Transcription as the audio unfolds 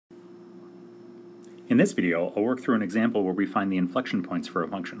In this video, I'll work through an example where we find the inflection points for a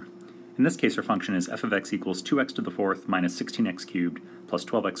function. In this case, our function is f of x equals 2x to the fourth minus 16x cubed plus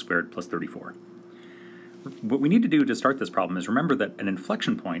 12x squared plus 34. What we need to do to start this problem is remember that an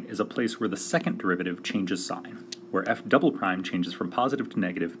inflection point is a place where the second derivative changes sign, where f double prime changes from positive to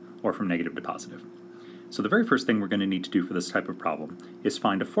negative or from negative to positive. So the very first thing we're going to need to do for this type of problem is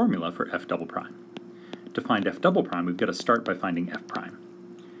find a formula for f double prime. To find f double prime, we've got to start by finding f prime.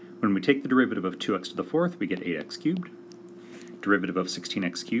 When we take the derivative of 2x to the fourth, we get 8x cubed. Derivative of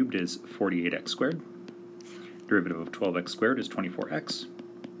 16x cubed is 48x squared. Derivative of 12x squared is 24x.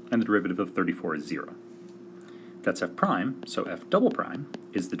 And the derivative of 34 is 0. That's f prime, so f double prime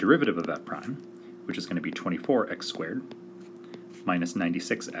is the derivative of f prime, which is going to be 24x squared minus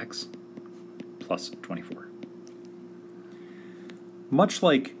 96x plus 24. Much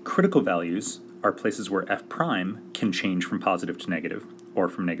like critical values are places where f prime can change from positive to negative, or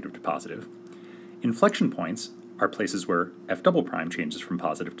from negative to positive, inflection points are places where f double prime changes from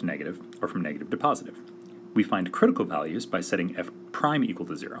positive to negative, or from negative to positive. We find critical values by setting f prime equal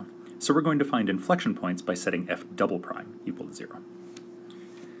to 0, so we're going to find inflection points by setting f double prime equal to 0.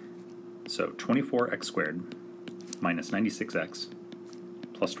 So 24x squared minus 96x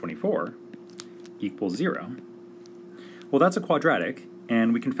plus 24 equals 0. Well, that's a quadratic,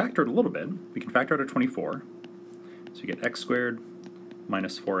 and we can factor it a little bit. We can factor out a 24, so you get x squared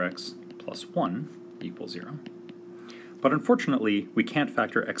minus 4x plus 1 equals 0. But unfortunately, we can't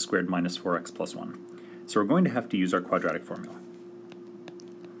factor x squared minus 4x plus 1, so we're going to have to use our quadratic formula.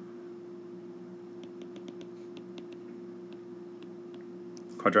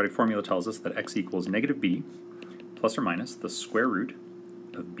 Quadratic formula tells us that x equals negative b plus or minus the square root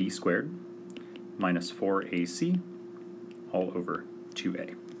of b squared minus 4ac all over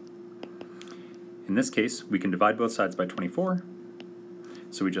 2a. In this case, we can divide both sides by 24,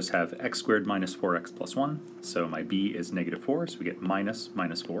 so we just have x squared minus 4x plus 1, so my b is negative 4, so we get minus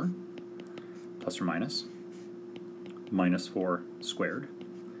 4, plus or minus 4 squared,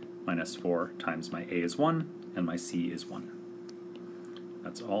 minus 4 times my a is 1, and my c is 1.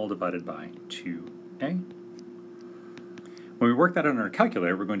 That's all divided by 2a. When we work that out on our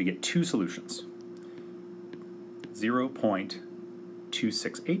calculator, we're going to get two solutions.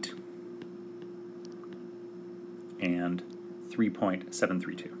 0.268 and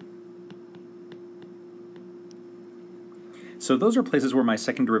 3.732. So those are places where my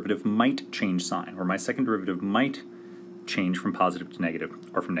second derivative might change sign, where my second derivative might change from positive to negative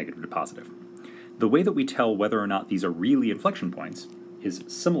or from negative to positive. The way that we tell whether or not these are really inflection points is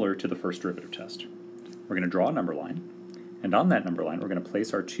similar to the first derivative test. We're going to draw a number line, and on that number line we're going to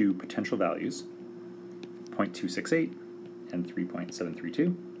place our two potential values, 0.268 and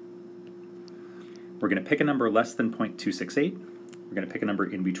 3.732. We're going to pick a number less than 0.268, we're going to pick a number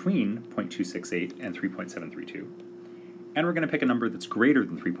in between 0.268 and 3.732, and we're going to pick a number that's greater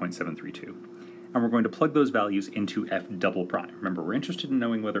than 3.732, and we're going to plug those values into f double prime. Remember, we're interested in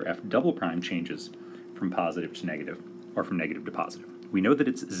knowing whether f double prime changes from positive to negative or from negative to positive. We know that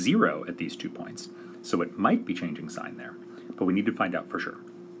it's 0 at these 2 points, so it might be changing sign there, but we need to find out for sure.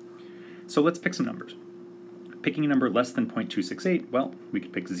 So let's pick some numbers. Picking a number less than 0.268, well, we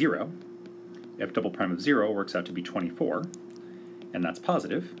could pick 0. F double prime of 0 works out to be 24, and that's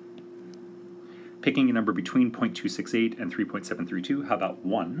positive. Picking a number between 0.268 and 3.732, how about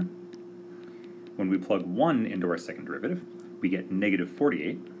 1? When we plug 1 into our second derivative, we get negative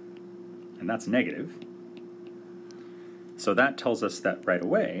 48, and that's negative. So that tells us that right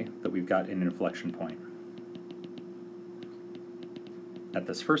away that we've got an inflection point at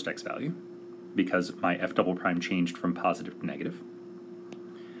this first x value, because my f double prime changed from positive to negative.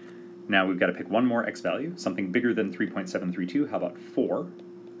 Now we've got to pick one more x value, something bigger than 3.732, how about 4?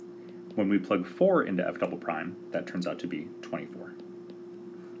 When we plug 4 into f double prime, that turns out to be 24,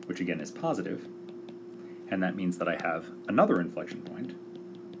 which again is positive, and that means that I have another inflection point,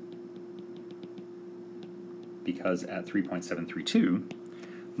 because at 3.732,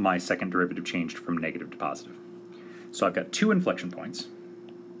 my second derivative changed from negative to positive. So I've got two inflection points.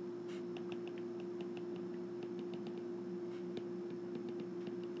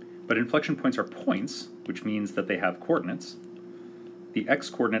 But inflection points are points, which means that they have coordinates. The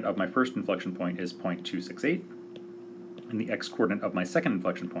x-coordinate of my first inflection point is 0.268, and the x-coordinate of my second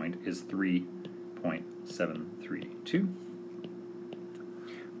inflection point is 3.732.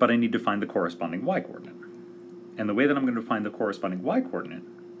 But I need to find the corresponding y-coordinate. And the way that I'm going to find the corresponding y-coordinate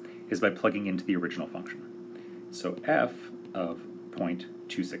is by plugging into the original function. So f of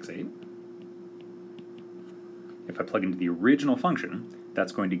 0.268, if I plug into the original function,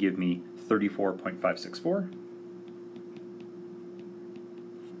 that's going to give me 34.564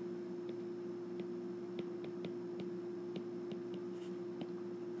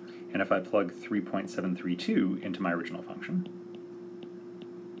 And if I plug 3.732 into my original function,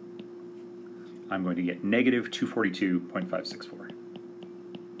 I'm going to get negative 242.564.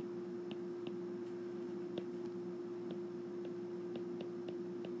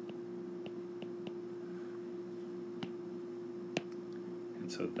 And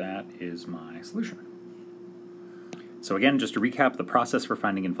so that is my solution. So again, just to recap, the process for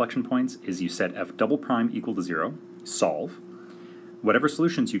finding inflection points is you set f double prime equal to 0, solve. Whatever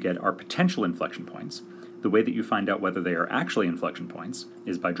solutions you get are potential inflection points. The way that you find out whether they are actually inflection points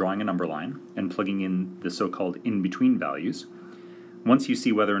is by drawing a number line and plugging in the so-called in-between values. Once you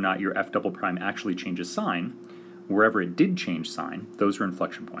see whether or not your f double prime actually changes sign, wherever it did change sign, those are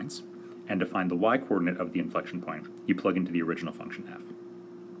inflection points. And to find the y-coordinate of the inflection point, you plug into the original function f.